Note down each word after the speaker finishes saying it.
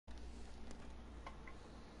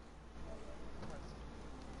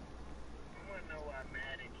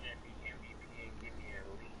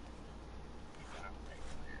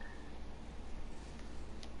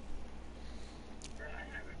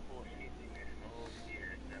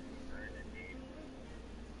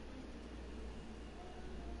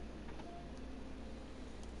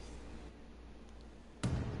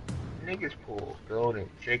niggas pulled golden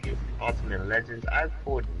tickets, ultimate legends. I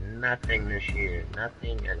pulled nothing this year,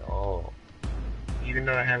 nothing at all. Even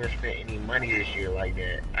though I haven't spent any money this year like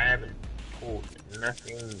that, I haven't pulled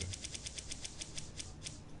nothing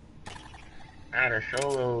out of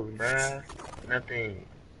solos, bruh. Nothing.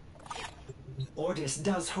 Ordis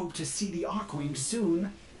does hope to see the Archwing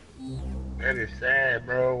soon. That is sad,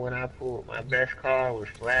 bro. When I pulled my best card was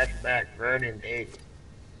Flashback Vernon Davis.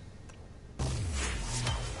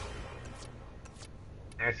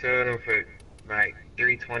 I sold him for like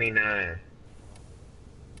 329.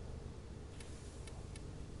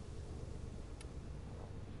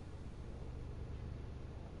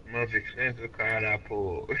 Most expensive card I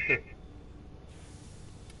pulled.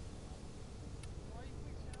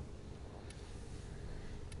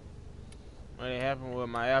 What happened with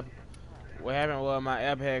my app? What happened was my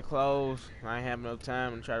app had closed. I ain't have enough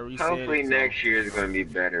time to try to reset Hopefully it. So, next year is gonna be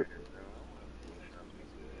better, bro. I wanna pull something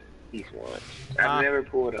good. At least once. I've huh? never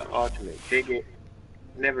pulled an ultimate ticket.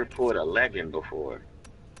 Never pulled a legend before.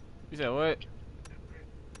 You said what?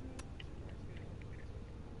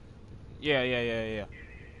 Yeah.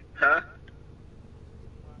 Huh?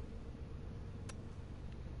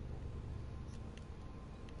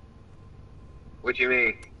 What you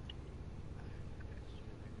mean?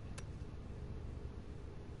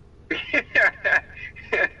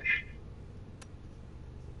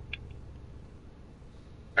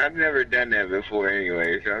 I've never done that before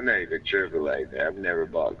anyway, so I'm not even tripping like that. I've never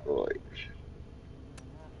bought coins.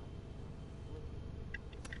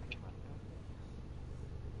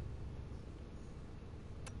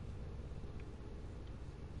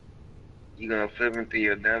 You gonna flip them through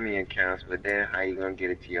your dummy accounts, but then how you gonna get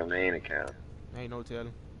it to your main account? Ain't no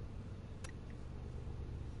telling.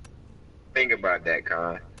 Think about that,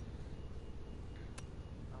 Con.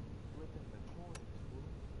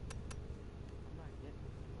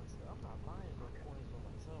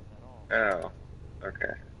 Oh,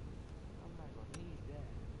 okay.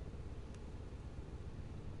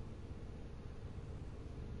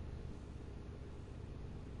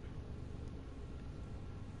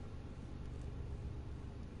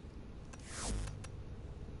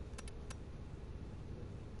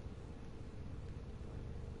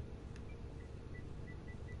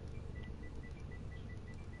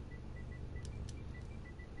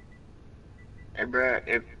 Hey, bro,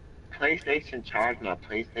 if PlayStation charged my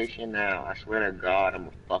PlayStation now, I swear to God, I'm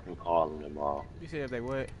gonna fucking call them tomorrow. You said if they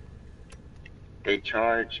what? They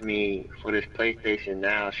charge me for this PlayStation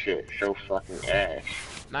Now shit so fucking ass.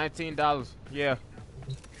 $19. Yeah.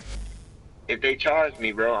 If they charge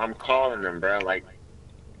me, bro, I'm calling them, bro, like,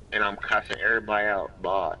 and I'm cussing everybody out,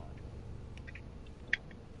 bot.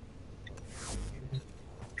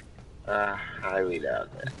 Highly doubt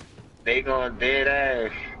that. They gonna dead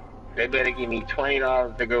ass. They better give me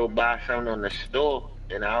 $20 to go buy something on the store,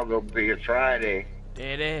 and I'll go be it Friday.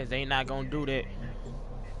 There it is. They not gonna do that.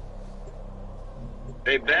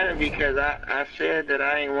 They better because I said that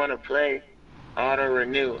I ain't want to play auto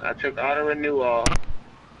renew. I took auto renew off.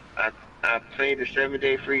 I I played the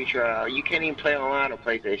 7-day free trial. You can't even play online on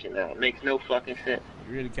PlayStation now. It makes no fucking sense.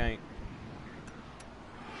 You really can't.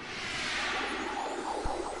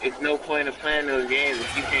 It's no point of playing those games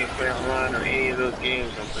if you can't play online on any of those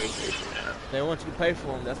games on PlayStation now. They want you to pay for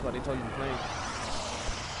them. That's why they told you to play 'em.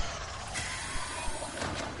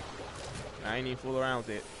 I ain't even fool around with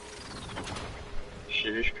it.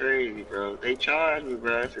 Shit is crazy, bro. They charge me,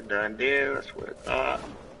 bro. It's a done deal. I swear to God.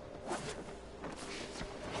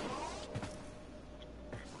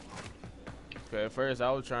 Okay, at first I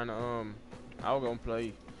was trying to I was gonna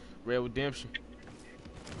play Red Redemption.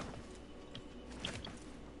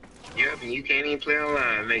 Yep, and you can't even play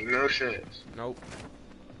online. Make no sense. Nope.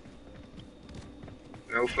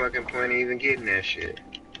 No fucking point in even getting that shit.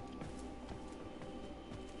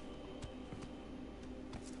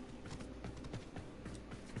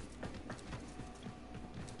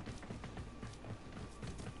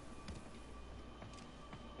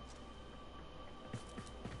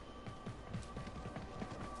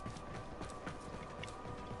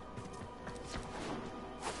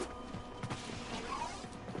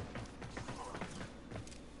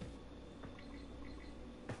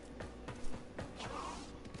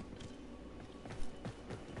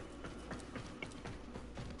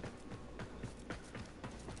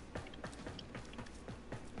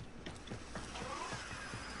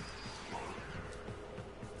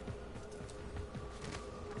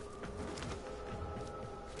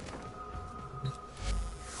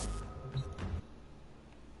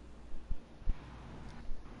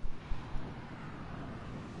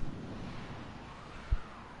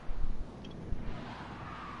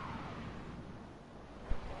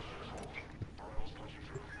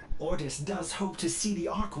 Ordis does hope to see the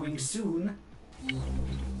Arkwing soon.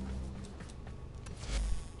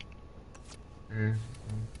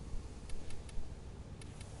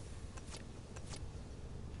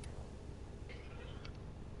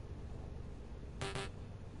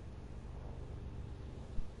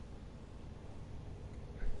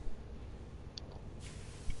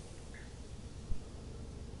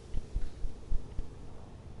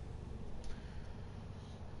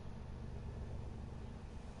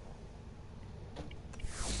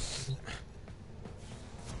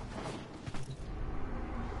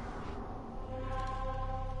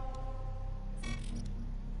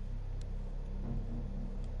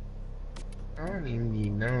 I don't even be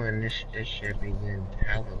knowing this shit be getting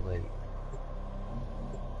hella late.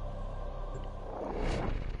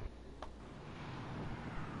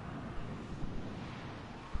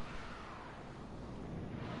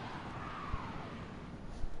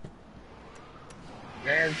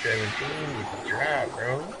 Man, 17 is a drop,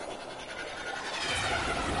 bro.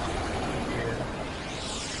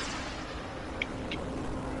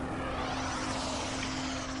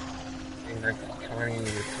 Like the 20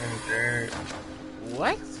 to 23rd.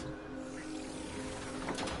 What?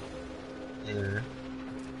 Yeah.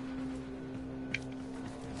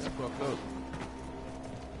 That's fucked up.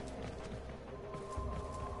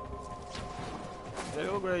 Hey,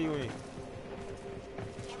 what grade you in?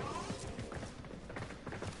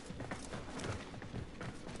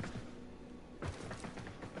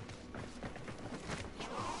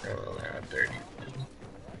 Oh, around 30.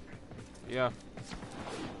 Yeah.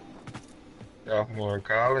 Sophomore in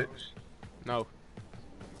college? No.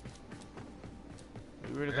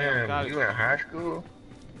 You really think I'm in Damn, college? you in high school?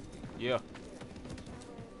 Yeah.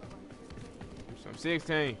 I'm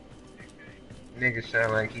 16. Nigga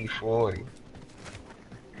sound like he 40.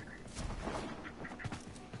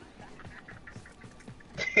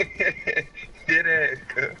 Deadass,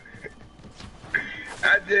 cuz.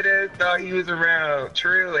 I deadass thought he was around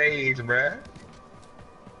trail age, bruh.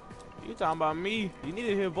 You talking about me? You need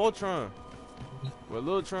to hear Voltron. Well,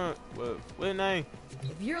 Lil Trump, what his name?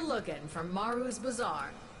 If you're looking for Maru's Bazaar,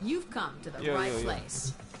 you've come to the right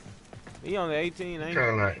place. He only 18, ain't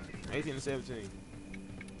Talk like, he? 18 to 17.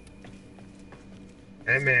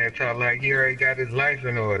 that man talk like he already got his life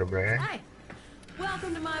in order, bruh. Hi.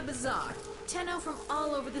 Welcome to my bazaar. Tenno from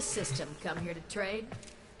all over the system come here to trade.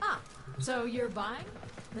 Ah, so you're buying?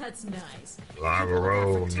 That's nice. Lava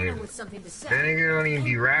roll, Tenno nigga. with something to say. That nigga don't even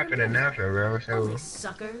be rapping or nothing, bro. So Only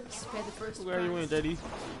suckers pay the first Where you in, price. JD?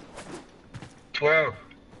 12.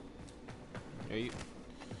 Yeah,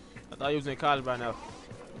 I thought you was in college by now.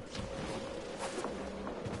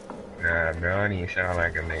 Nah, bro, I don't even sound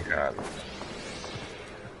like a nigga college.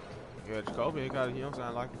 Yeah, Jacoby in college. You don't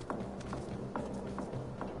sound like it.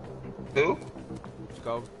 Who?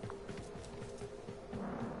 Jacoby.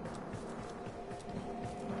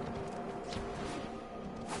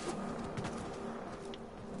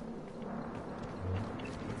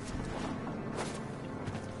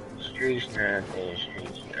 Streets not there,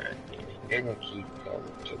 streets not there. They gonna keep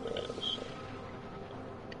coming to the other side.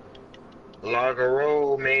 Logger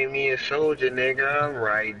roll made me a soldier, nigga. I'm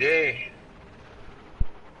right there.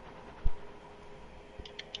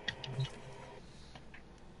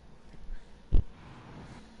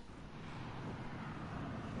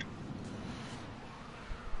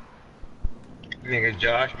 Nigga,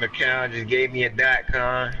 Josh McCown just gave me a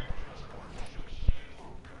 .com.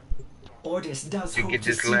 Ordis does To hope get to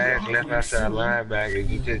this see the last left Arkwing outside soon. linebacker,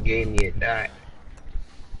 he just gave me a dot.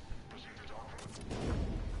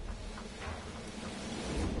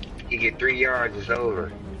 He get 3 yards, it's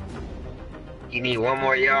over. He need 1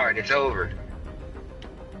 more yard, it's over.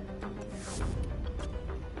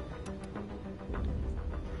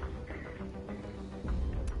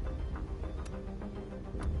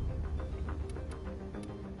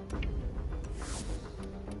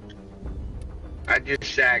 I just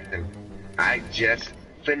sacked him. I just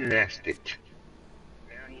finessed it.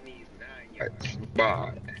 Now he needs 9 yards.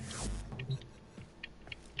 Bad.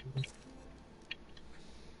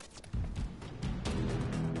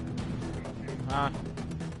 Huh?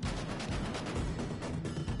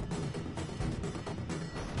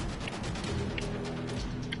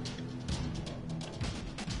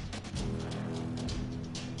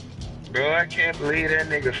 Bro, I can't believe that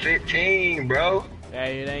nigga 15, bro.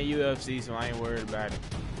 Hey, it ain't UFC, so I ain't worried about it.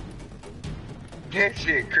 That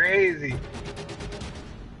shit crazy.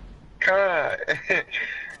 Come on.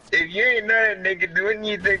 If you ain't know that nigga, wouldn't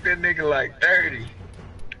you think that nigga like 30?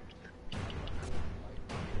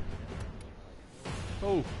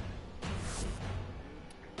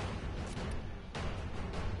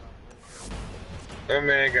 That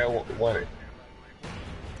man got one.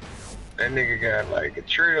 That nigga got like a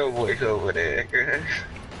trio voice over there, cuz.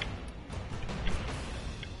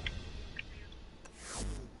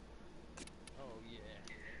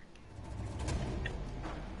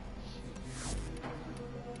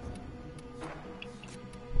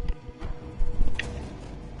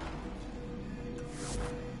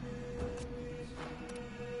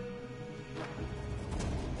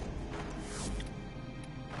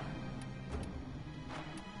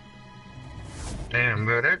 Damn,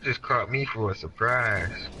 bro, that just caught me for a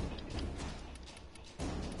surprise.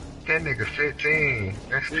 That nigga 15.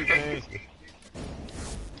 That's 16. crazy.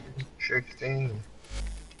 16.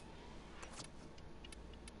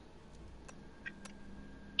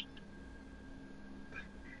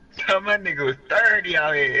 Tell my nigga was 30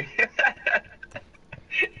 out here.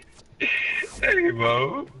 Hey,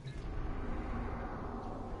 bro.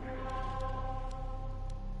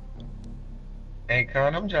 Hey,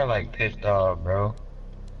 Con, I'm just like pissed off, bro.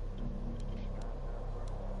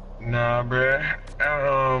 Nah, bruh.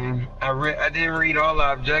 I didn't read all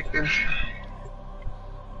the objectives,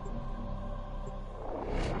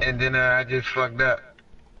 and then I just fucked up.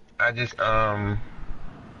 I just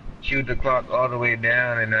queued the clock all the way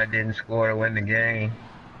down, and I didn't score to win the game.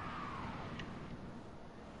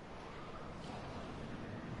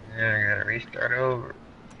 Yeah, I gotta restart over.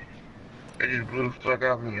 It just blew the fuck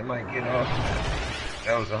out of me. I might get off.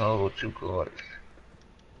 That was a whole 2 quarters.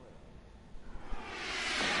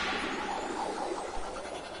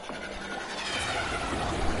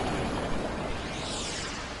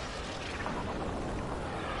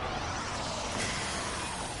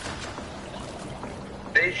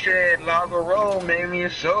 They said Lava Roll made me a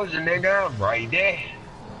soldier, nigga. I'm right there.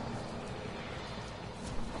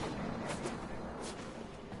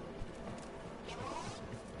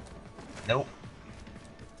 Nope.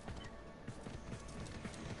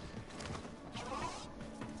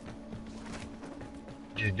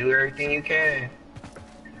 Just do everything you can.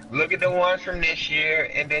 Look at the ones from this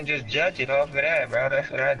year and then just judge it off of that, bro.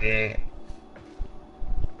 That's what I did.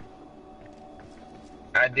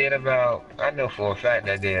 I did about, I know for a fact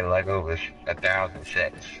I did like over 1,000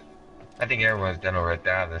 sets. I think everyone's done over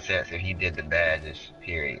 1,000 sets if he did the badges,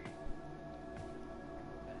 period.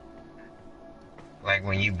 Like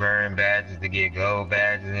when you burn badges to get gold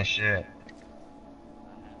badges and shit.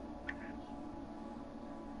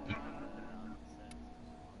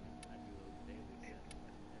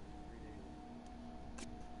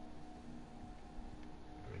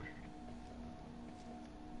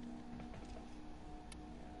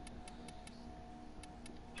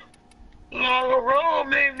 Lava Roll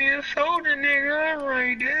made me a soldier, nigga. I'm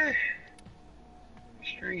right there.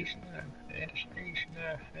 Streets not fair, the streets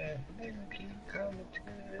not fair. Nigga keep coming to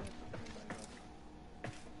it.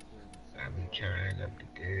 I be trying up to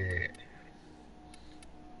good.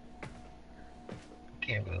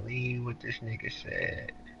 Can't believe what this nigga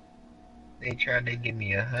said. They tried to give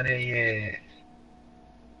me 100 years.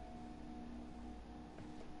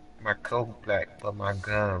 My coat black, but my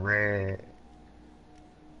gun red.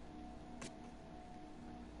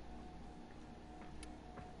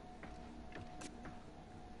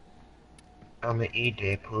 I'ma eat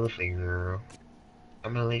that pussy, girl.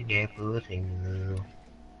 I'ma lick that pussy, girl.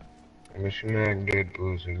 I'ma smack that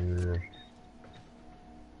pussy, girl.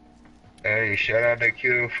 Hey, shout out to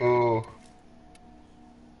cute fool.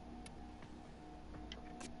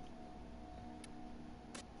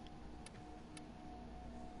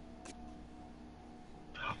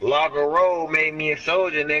 Logger Roll made me a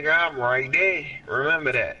soldier, nigga. I'm right there.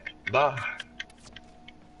 Remember that. Blah.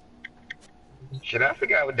 Shit, I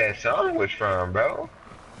forgot what that song was from, bro.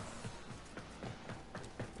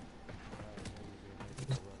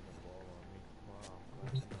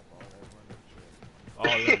 All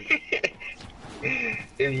of it.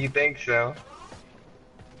 If you think so.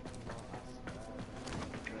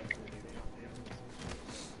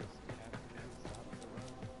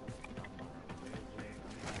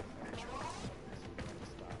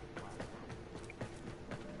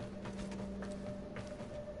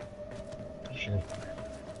 Shit.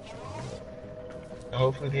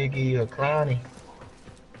 Hopefully they give you a clowny.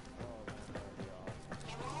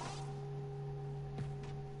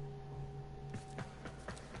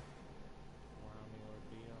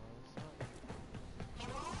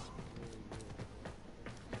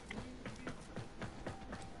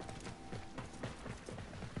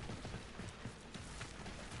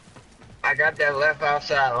 I got that left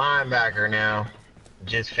outside linebacker now.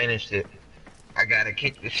 Just finished it. I gotta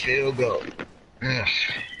kick the field goal. Ugh.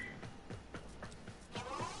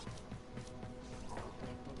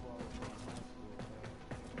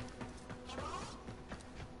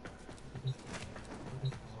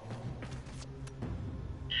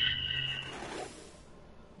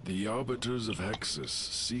 The Arbiters of Hexus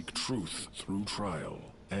seek truth through trial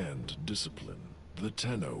and discipline. The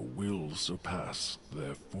Tenno will surpass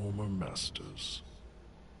their former masters.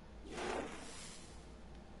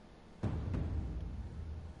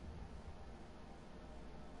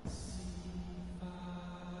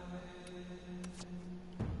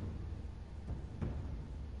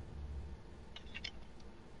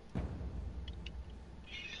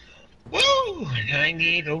 Woo!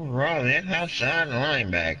 98 overall, that outside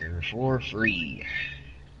linebacker for free.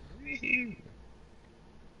 Woo-hoo.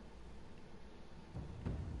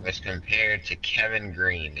 Let's compare it to Kevin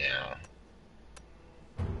Green now.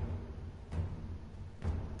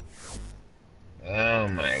 Oh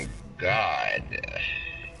my god.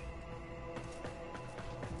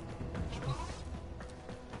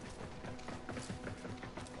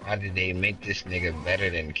 Why did they make this nigga better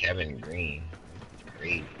than Kevin Green? It's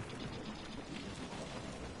crazy.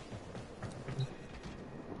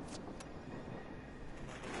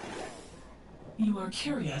 You are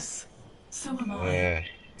curious. So am I. Yeah,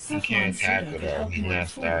 he Cephalon can't Soda tackle could though. help He's you not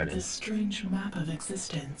unfold starting. this strange map of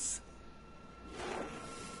existence.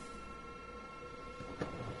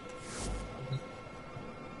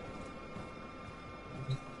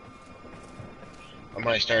 I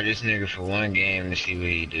might start this nigga for one game to see what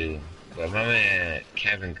he do. But my man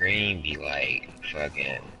Kevin Green be like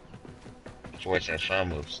fucking forcing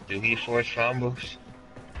fumbles. Do he force fumbles?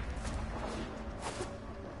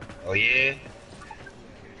 Oh yeah?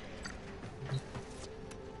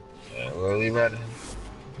 Well, we about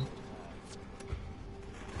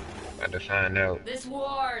to find out. This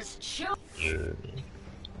war's show. Yeah.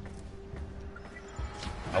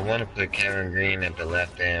 I want to put Kevin Green at the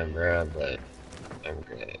left end, bro, but I'm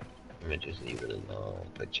good. I'm gonna just leave it alone.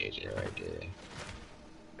 Put JJ right there.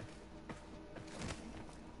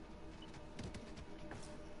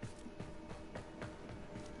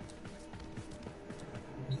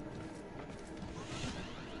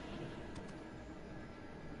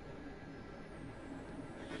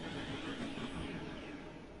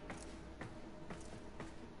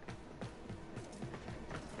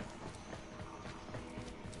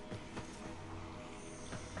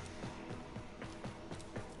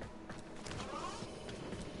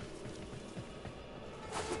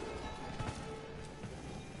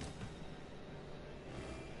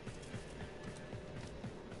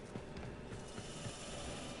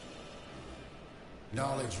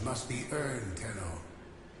 Knowledge must be earned, Tenno.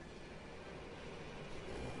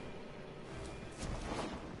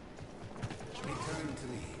 Return to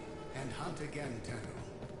me, and hunt again, Tenno.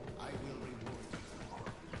 I will reward you.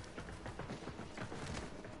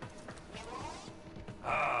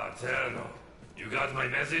 Ah, Tenno. You got my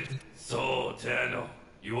message? So, Tenno,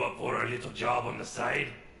 you up for a little job on the side?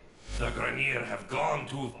 The Grenier have gone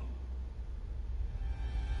to...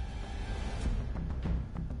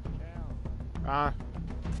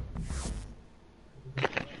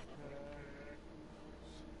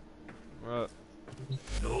 What?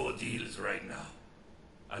 No deals right now.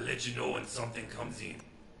 I'll let you know when something comes in.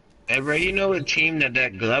 Hey, bro, you know what team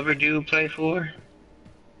that Glover dude play for?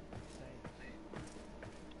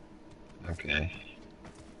 Okay.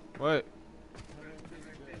 What?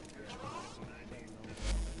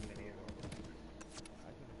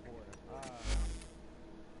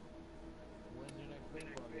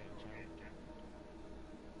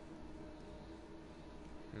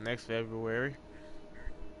 Next February.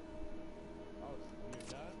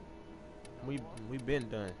 We been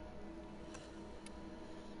done.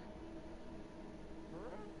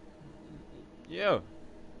 Yeah.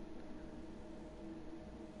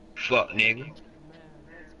 Fuck, nigga.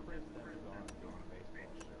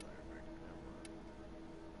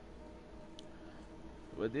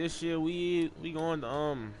 But this year we going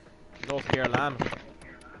to North Carolina. Get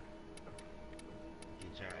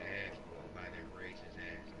your ass whooped by them racist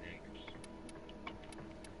ass niggas.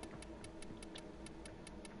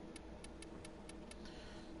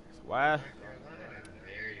 Why? North Carolina is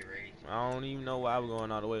very racist. I don't even know why we're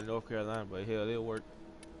going all the way to North Carolina, but hell, it'll work.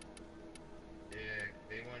 Yeah,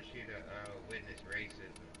 they want you to witness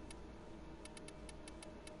racism.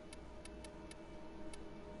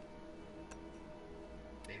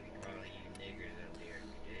 They be calling you niggers up there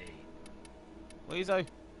today. What you say? I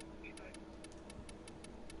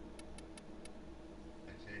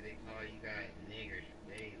said they call you guys niggers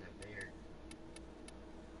for days up there.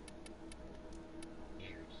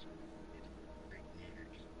 Niggers. It's freak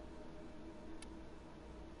niggers.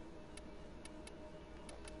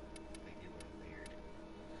 They do look weird.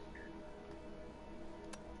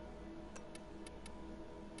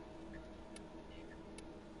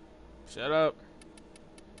 Shut up.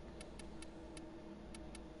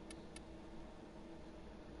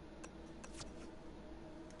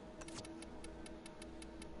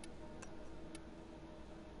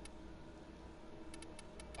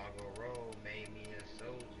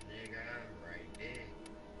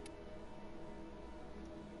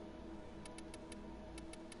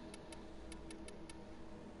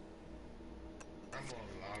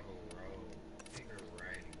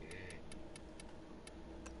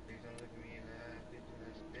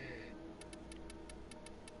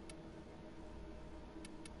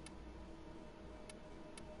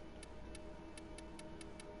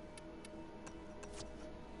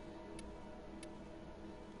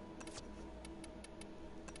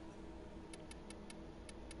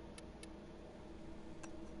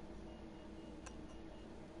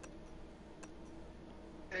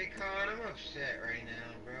 upset right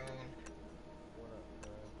now, bro. What up,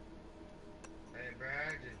 bro? Hey, bro,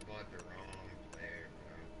 I just bought the wrong player,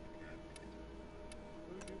 bro.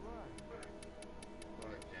 Who'd you buy?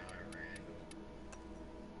 Bought John Randall.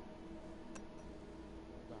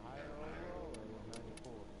 The higher overall or the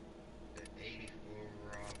 94? The 84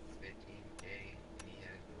 overall, 15K, and he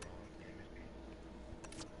has the wrong chemistry.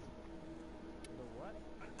 The what?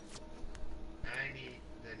 90,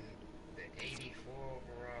 the 84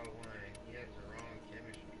 overall one, he has the wrong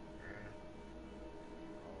chemistry, bro.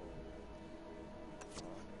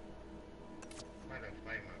 I'm about to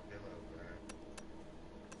fight my pillow, bro.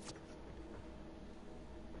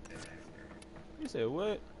 Damn, bro. You said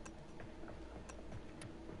what?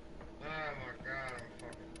 Oh my god, I'm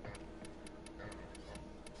fucking done.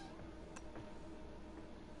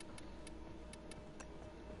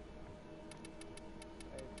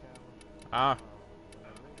 Hey, Callum. Ah.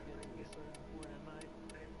 When we get to a certain point at night,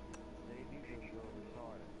 JD just go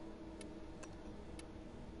retarded.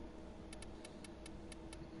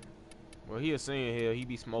 Well, he a senior here. He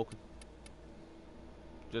be smoking.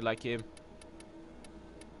 Just like Kevin.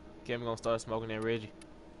 Kevin gonna start smoking that Reggie.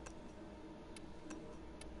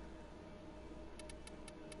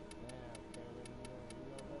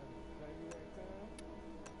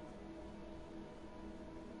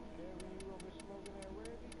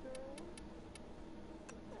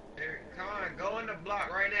 Con, go in the block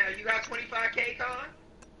right now. You got 25K, Con?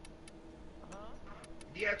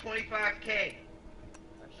 Do you have 25K?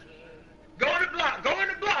 Go in the block, go in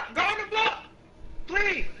the block, go in the block!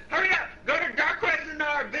 Please, hurry up! Go to Dark Quest and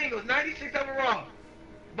our Bengals, 96 overall.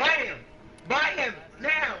 Buy him! Buy him!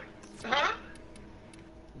 Now! Huh?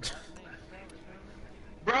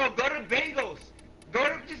 Bro, go to Bengals!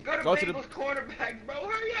 Just go to Bengals cornerback, bro.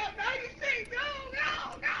 Hurry up! 96! No!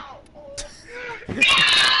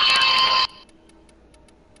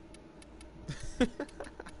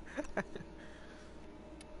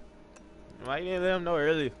 Why you didn't let him know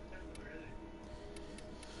earlier?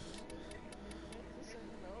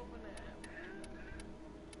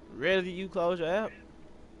 Ready you close your app?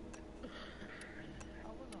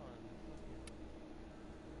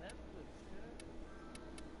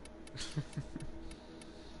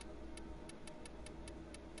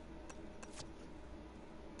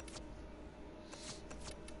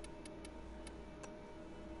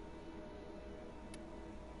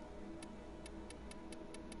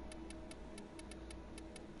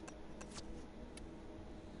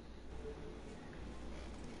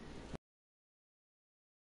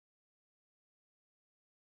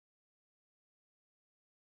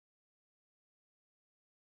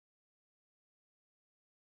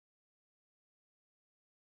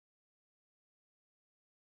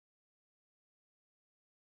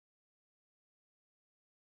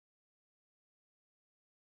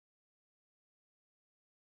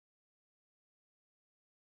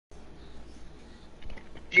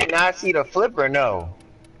 Did you not see the flipper? No.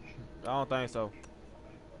 I don't think so.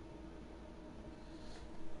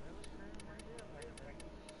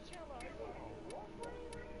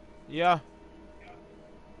 Yeah.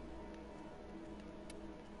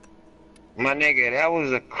 My nigga, that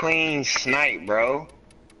was a clean snipe, bro.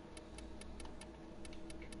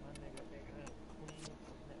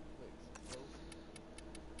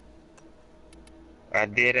 I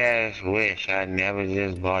did ass wish I never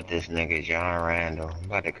just bought this nigga John Randall. I'm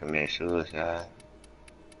about to commit suicide.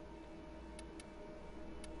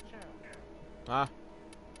 Huh?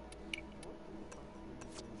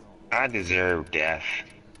 I deserve death.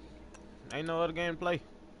 Ain't no other game to play.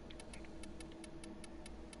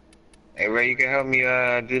 Hey, Ray, you can help me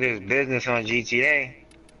do this business on GTA.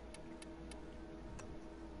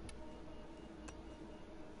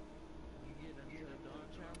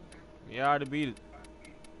 You already beat it.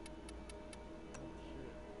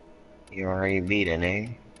 You already beat it,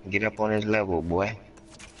 nigga. Get up on this level, boy.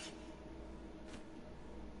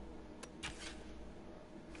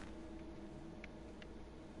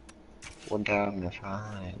 What time to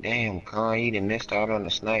find? Damn, Con, you done missed out on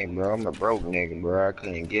the snipe, bro. I'm a broke nigga, bro. I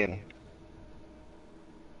couldn't get him.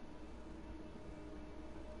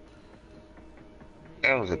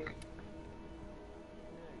 That was a...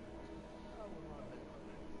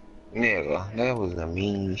 Nigga, that was a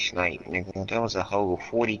mean snipe, nigga. That was a whole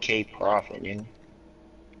 40K profit, nigga.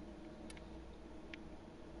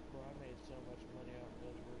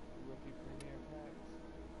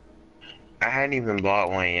 I hadn't even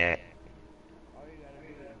bought one yet.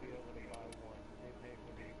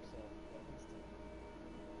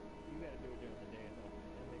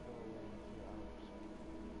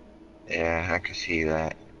 Yeah, I can see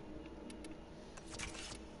that.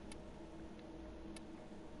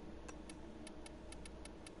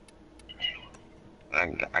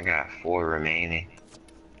 I got 4 remaining,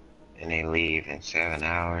 and they leave in 7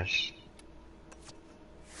 hours.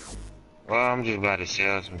 Well, I'm just about to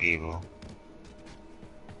sell some people.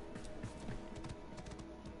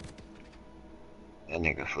 That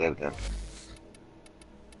nigga flipped them.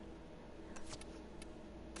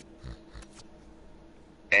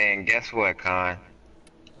 And guess what, Con?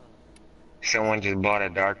 Someone just bought a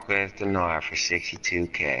Dark Quest Dinar for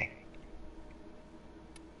 62K.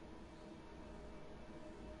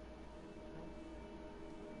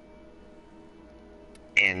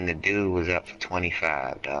 And the dude was up for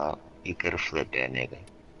 25, dog. You could have flipped that nigga.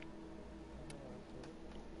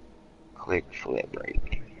 Quick flip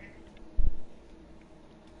right.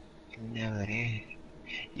 No, it is.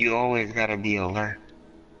 You always gotta be alert.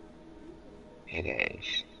 It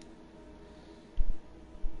is.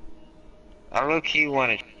 I low-key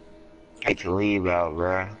wanna try to leave out,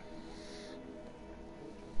 bruh.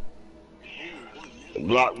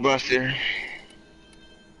 Blockbuster.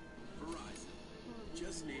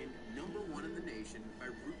 Just named #1 in the nation by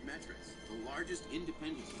RootMetrics, the largest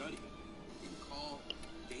independent study in call,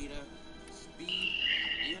 data, speed,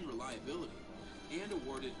 and reliability, and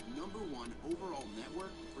awarded #1 overall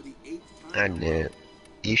network for the 8th time. I did.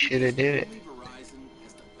 You should have did it. Verizon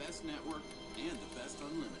has the best network and the best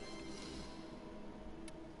unlimited.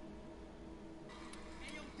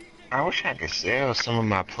 I wish I could sell some of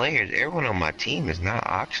my players. Everyone on my team is not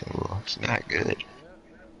auctionable. It's not good.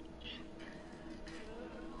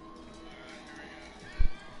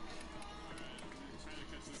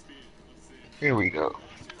 Here we go.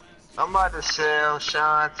 I'm about to sell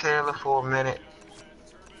Sean Taylor for a minute.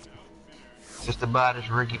 Just to buy this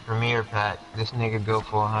Rookie Premier pack. This nigga go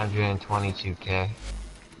for 122K.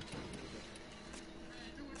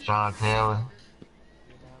 Sean Taylor.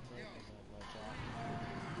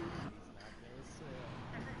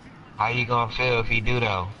 How you gonna feel if he do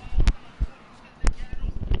though?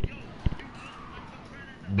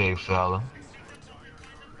 Big fella.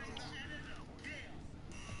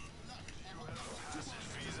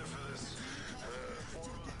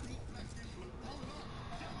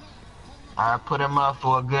 I put him up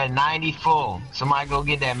for a good 94. Somebody go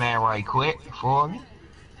get that man right quick for me.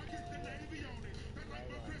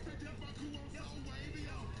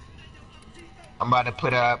 I'm about to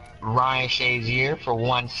put up Ryan Shazier for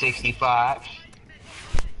 165.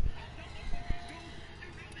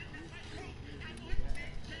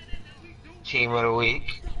 Team of the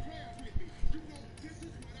week.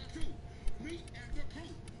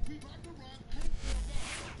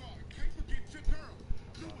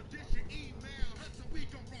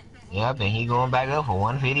 Yep, and he going back up for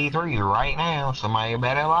 153 right now. Somebody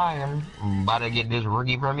better lie him. I'm about to get this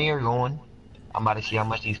Rookie Premier going. I'm about to see how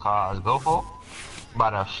much these cars go for.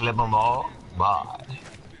 About to flip them all. Bye.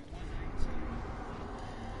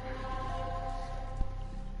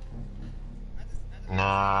 Nah,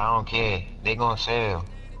 I don't care. They gonna sell.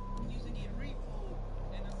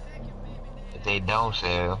 If they don't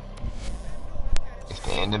sell, it's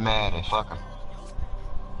the end of Madden. Fuck them.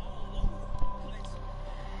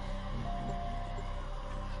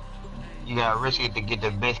 You gotta risk it to get the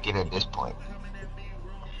biscuit at this point.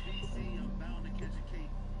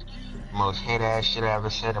 Most hit ass shit I ever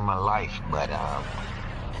said in my life, but yeah.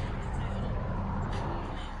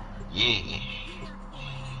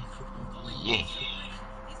 Yeah.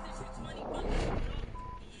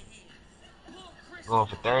 Going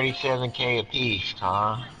for 37K a piece,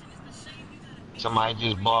 huh? Somebody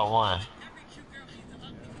just bought one.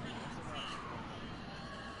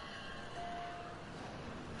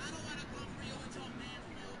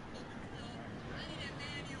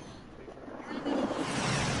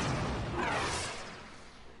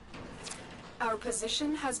 Our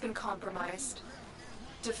position has been compromised.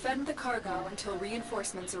 Defend the cargo until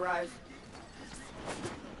reinforcements arrive.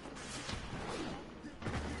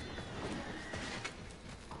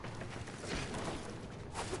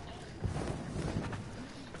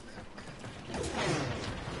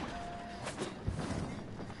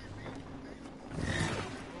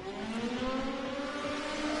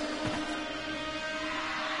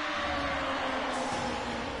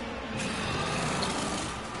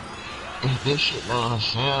 If this shit don't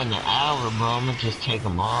sell in an hour, bro, I'ma just take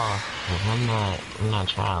them off. Cause I'm not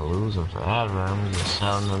trying to lose them forever. I'm just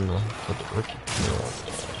selling them to put the rookie deal.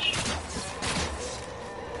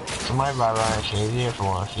 Somebody buy Ryan Shazier for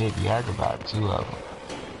 150. I could buy 2 of them.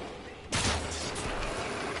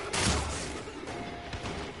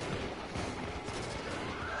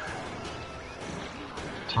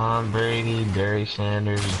 Tom Brady, Barry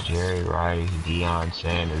Sanders, Jerry Rice, Deion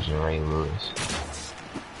Sanders, and Ray Lewis.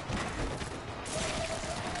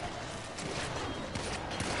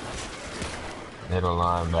 Middle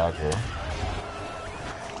linebacker.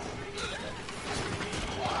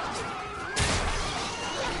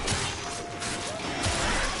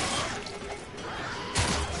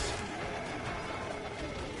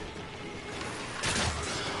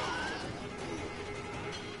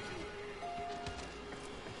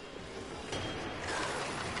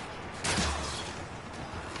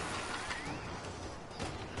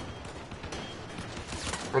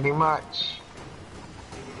 Pretty much.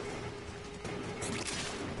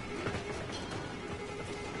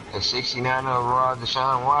 A 69 overall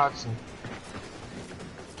Deshaun Watson.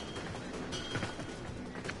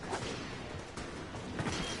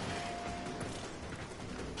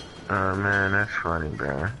 Oh man, that's funny,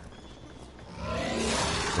 bro.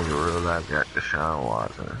 Nigga real life got Deshaun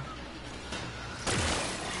Watson.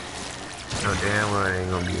 No damn well ain't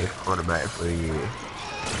gonna be his quarterback for a year.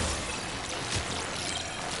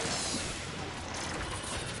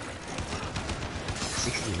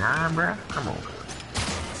 Bruh, come on.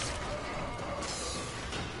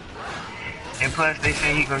 And plus, they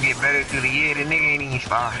say he gonna get better through the year. The nigga ain't even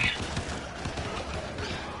started.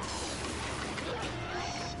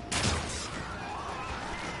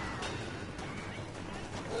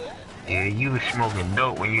 Yeah, you was smoking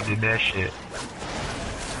dope when you did that shit.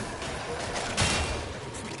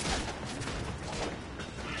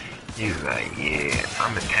 He was like, yeah,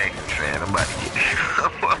 I'm a Texas fan. I'm about to get this.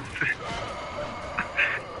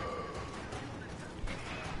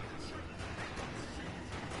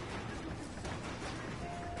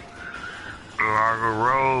 Largo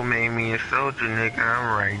Road made me a soldier, nigga.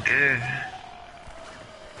 I'm right there.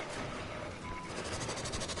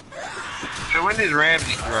 So when does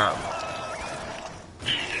Ramsey drop?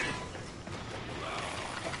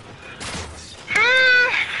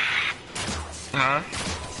 Huh?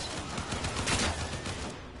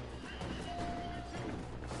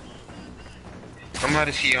 I'm about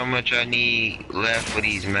to see how much I need left for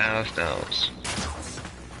these milestones.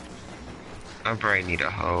 I probably need a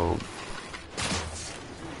whole.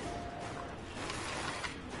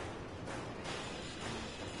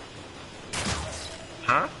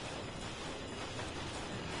 Huh?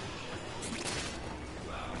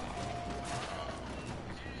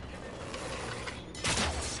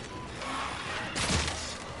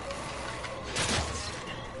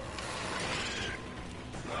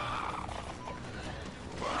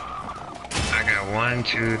 I got 1,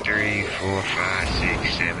 2, 3, 4, 5,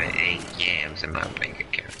 6, 7, 8 yams in my bank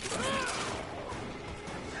account.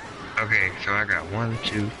 Okay, so I got 1,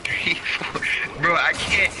 2, 3, 4. Bro, I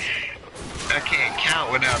can't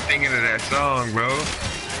count without thinking of that song, bro.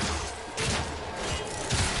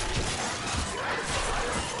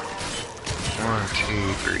 One,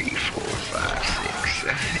 2, 3, 4, 5, 6,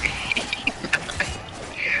 7, 8,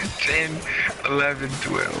 9, 10, 11,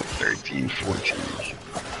 12, 13,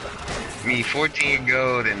 14. Me 14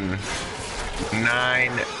 gold and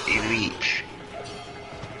 9 elite.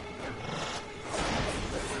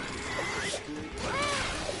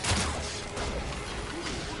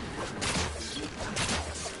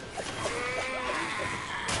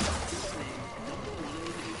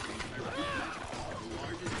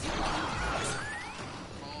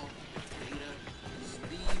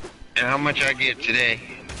 And how much I get today?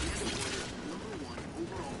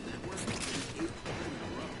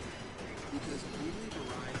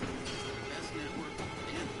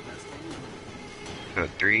 So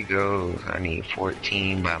 3 goals. I need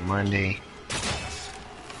 14 by Monday.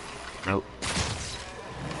 Nope.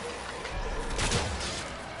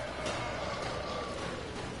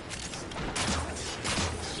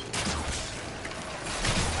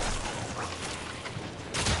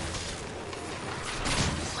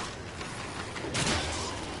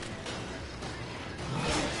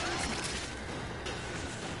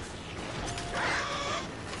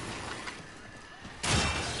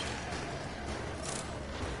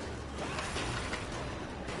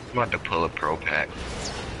 I'm about to pull a pro pack.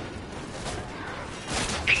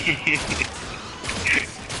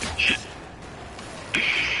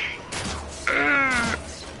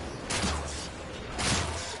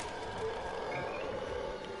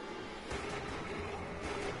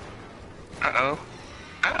 Uh-oh.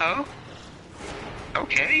 Uh-oh.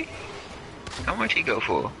 Okay. How much he go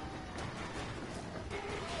for?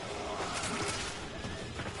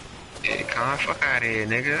 Yeah, come on, fuck out of here,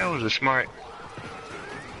 nigga. That was a smart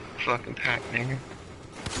fucking pack, nigga.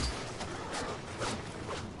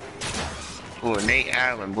 For Nate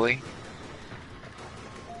Allen, boy.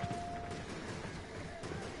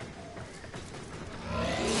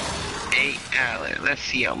 Nate Allen. Let's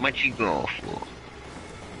see how much you going for.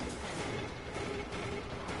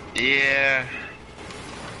 Yeah.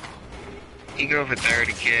 He go for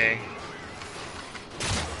 30K.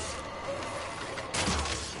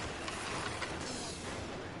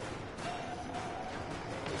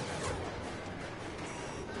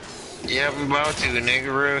 Yeah, I'm about to,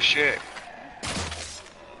 nigga, real shit.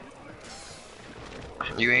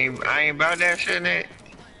 I ain't about that shit, Nick.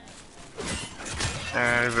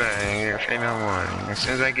 Alright, but say no more. As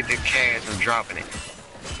soon as I get the cash, I'm dropping it.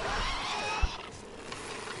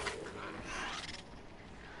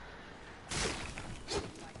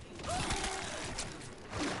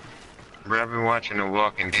 Bro, I've been watching The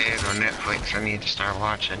Walking Dead on Netflix. I need to start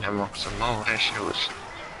watching them some more. That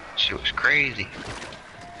shit was crazy.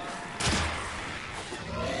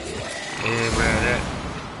 Yeah,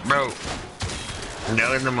 bro, that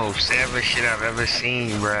was the most savage shit I've ever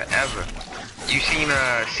seen, bro, ever. You seen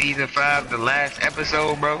season 5, the last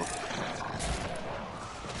episode, bro?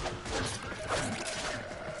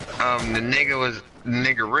 The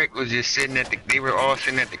nigga Rick was just sitting they were all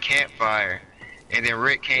sitting at the campfire, and then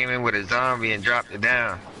Rick came in with a zombie and dropped it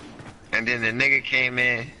down. And then the nigga came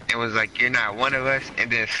in and was like, "You're not one of us,"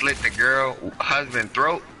 and then slit the girl husband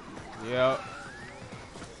throat. Yeah.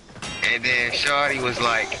 And then Shawty was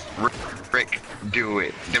like, "Rick, do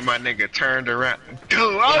it." Then my nigga turned around. Dude,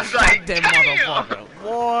 I was like, that damn! motherfucker,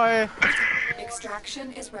 boy.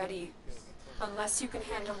 Extraction is ready. Unless you can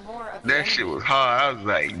handle more of That shit was hard. I was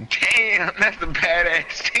like, damn, that's a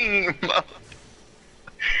badass team, bro.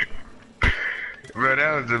 Bro,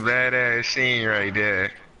 that was a badass scene right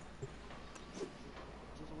there.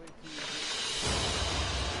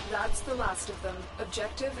 That's the last of them.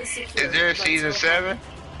 Objective is secure. Is there a season 7?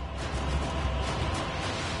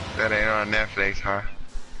 That ain't on Netflix, huh?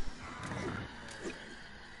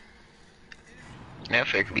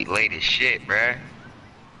 Netflix be late as shit, bruh.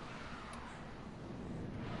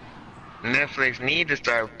 Netflix need to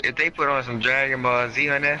start, if they put on some Dragon Ball Z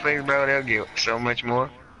on Netflix, bro, they'll get so much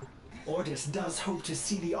more. Ordis does hope to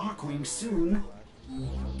see the Arkwing soon.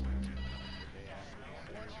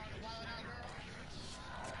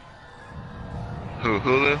 Who,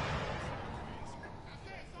 Hulu?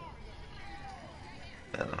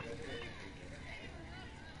 Oh.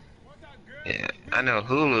 Yeah, I know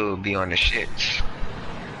Hulu will be on the shits.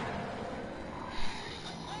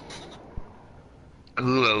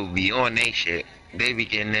 Hulu will be on they shit. They be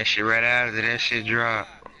getting that shit right after that shit drop.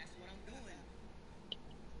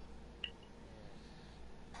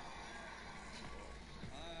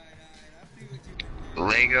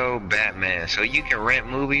 Lego Batman. So you can rent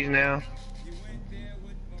movies now?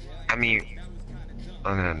 I mean,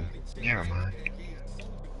 never mind.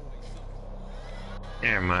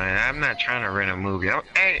 Never mind. I'm not trying to rent a movie. I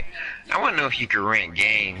want to know if you can rent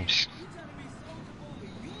games.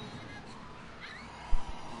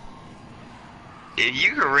 If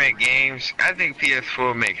you can rent games, I think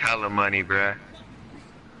PS4 make hella money, bruh.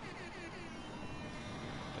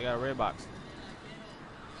 They got a red box.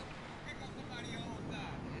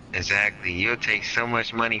 Exactly. You'll take so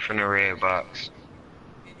much money from the red box.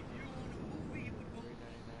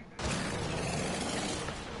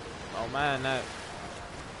 Oh man, that.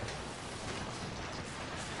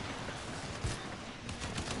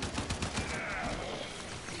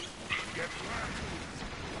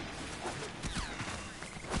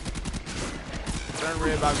 Turn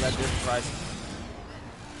red box got different prices.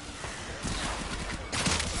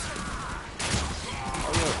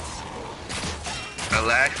 Oh yeah.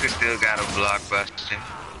 Alaska still got a Blockbuster.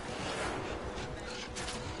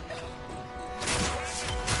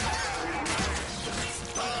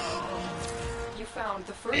 You found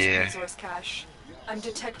the first resource cache. I'm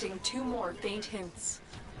detecting 2 more faint hints.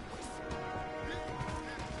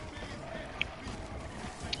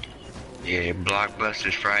 Yeah,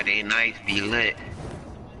 Blockbusters Friday nights be lit.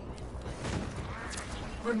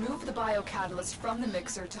 Remove the biocatalyst from the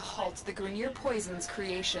mixer to halt the Grenier poison's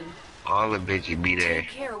creation. All the bitches be there. Take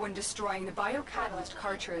care when destroying the biocatalyst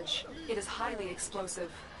cartridge. It is highly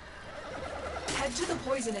explosive. Head to the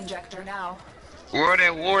poison injector now. World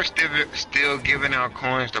at War still giving out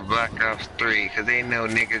coins to Black Ops 3 because they know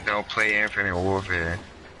niggas don't play Infinite Warfare.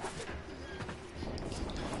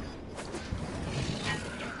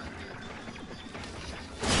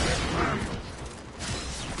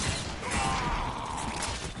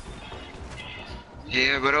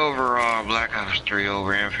 Yeah, but overall, Black Ops 3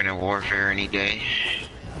 over Infinite Warfare any day.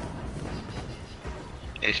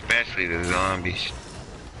 Especially the zombies.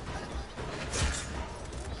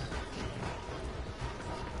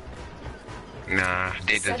 Nah,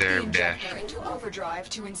 they deserve death. Into overdrive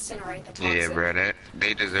to incinerate the Yeah, toxin. bro,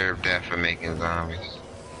 they deserve death for making zombies.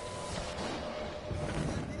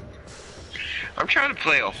 I'm trying to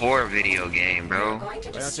play a horror video game, We are bro. going to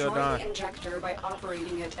Wait until destroy dawn. the injector by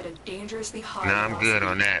operating it at a dangerously high Nah, I'm good velocity.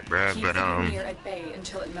 on that, bro. Keep But the Grenier at bay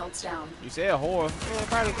until it melts down. You said horror. Man,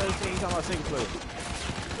 Friday 13, you talking about single player.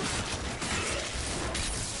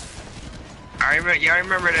 y'all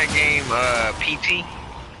remember that game, PT?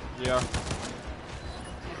 Yeah.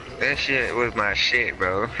 That shit was my shit,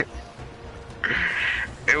 bro.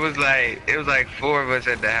 It was like 4 of us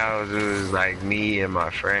at the house. It was like me and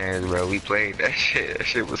my friends, bro. We played that shit. That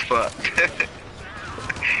shit was fucked.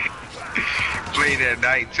 Played at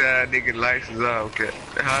night time, nigga, lights is off.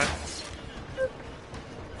 Huh?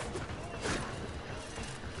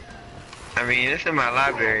 I mean, it's in my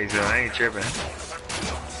library, so I ain't tripping.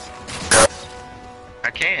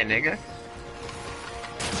 I can, nigga.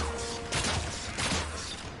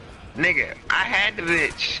 Nigga, I had the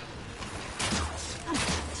bitch.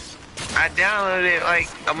 I downloaded it like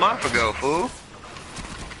a month ago, fool.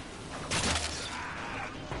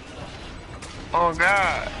 Oh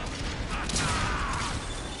God.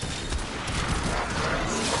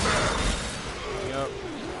 Yep.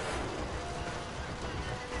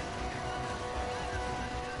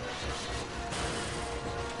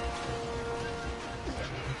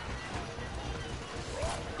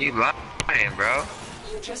 You lying, bro.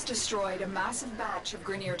 You just destroyed a massive batch of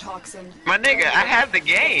Grenier toxin. My nigga, I have the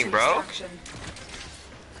game, bro. Extraction.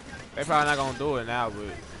 They probably not gonna do it now, but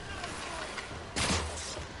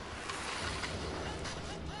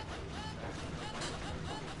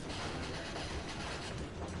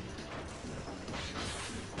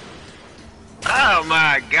Oh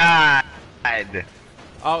my God.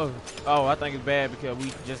 oh, I think it's bad because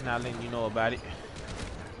we just not letting you know about it.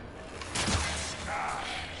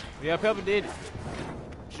 Yeah, Pepper did it.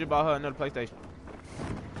 Should bought her another PlayStation.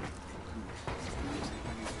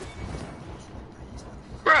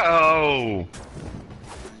 Bro.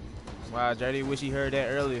 Wow, JD wish he heard that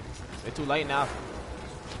earlier. It's too late now.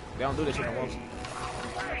 They don't do this shit no more.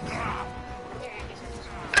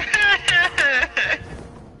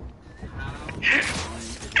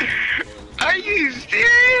 Are you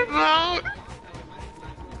serious, bro?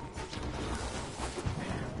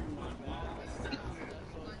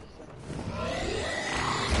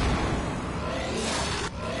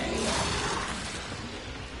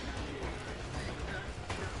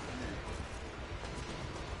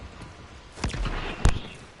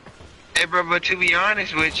 Hey, bro, but to be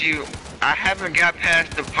honest with you, I haven't got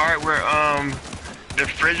past the part where the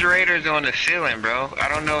refrigerator's on the ceiling, bro. I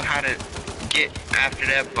don't know how to get after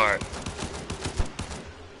that part.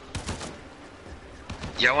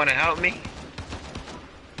 Y'all wanna help me?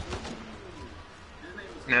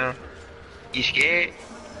 No? You scared?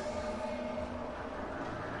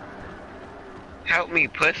 Help me,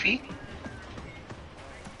 pussy.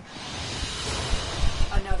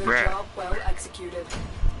 Another Bruh. job well executed.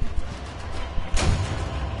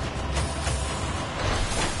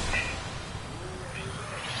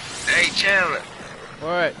 Hey, Chandler.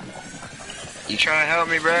 What? You trying to help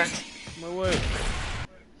me, bro? What?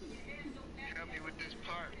 Help me with this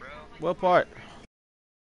part, bro. What part?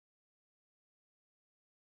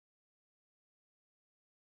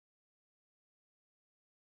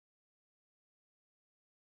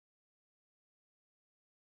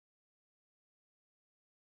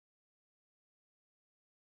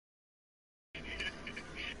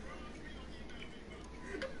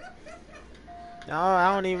 No,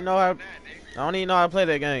 I don't even know how. I don't even know how to play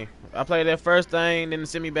that game. I played that first thing, then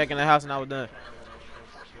sent me back in the house, and I was done.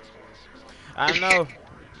 I know.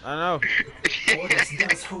 Ordis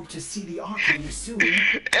does hope to see the Archwing soon.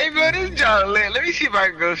 Hey, bro, this joke lit. Let me see if I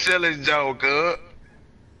can go sell this joke up.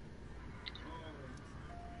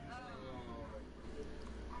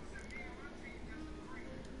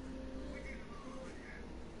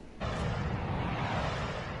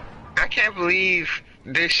 I can't believe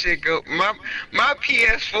this shit go. My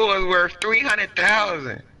PS4 is worth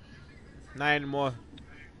 300,000. Not anymore.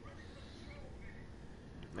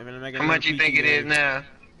 How much you think it is now?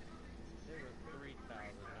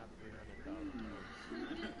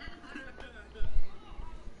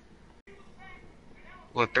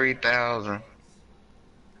 Well, 3,000.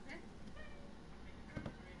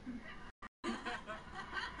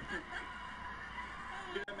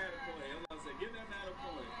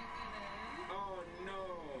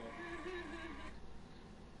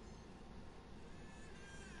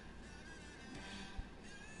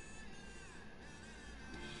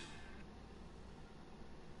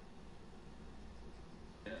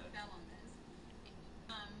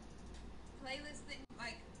 Playlist thing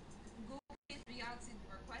like Google Reality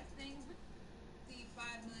request things. See 5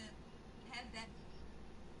 million. Have that.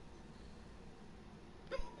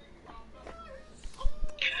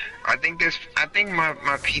 think my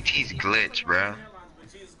PT's glitch, bro.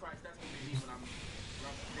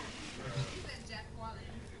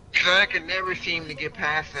 Cause I can never seem to get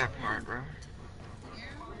past that part, bro.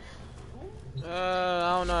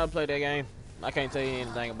 I don't know how to play that game. I can't tell you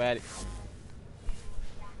anything about it.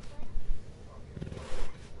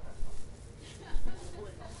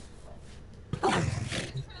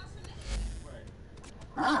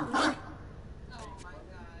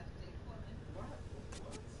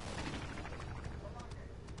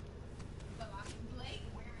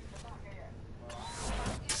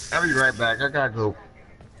 I'll be right back. I gotta go.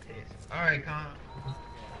 Alright, Con.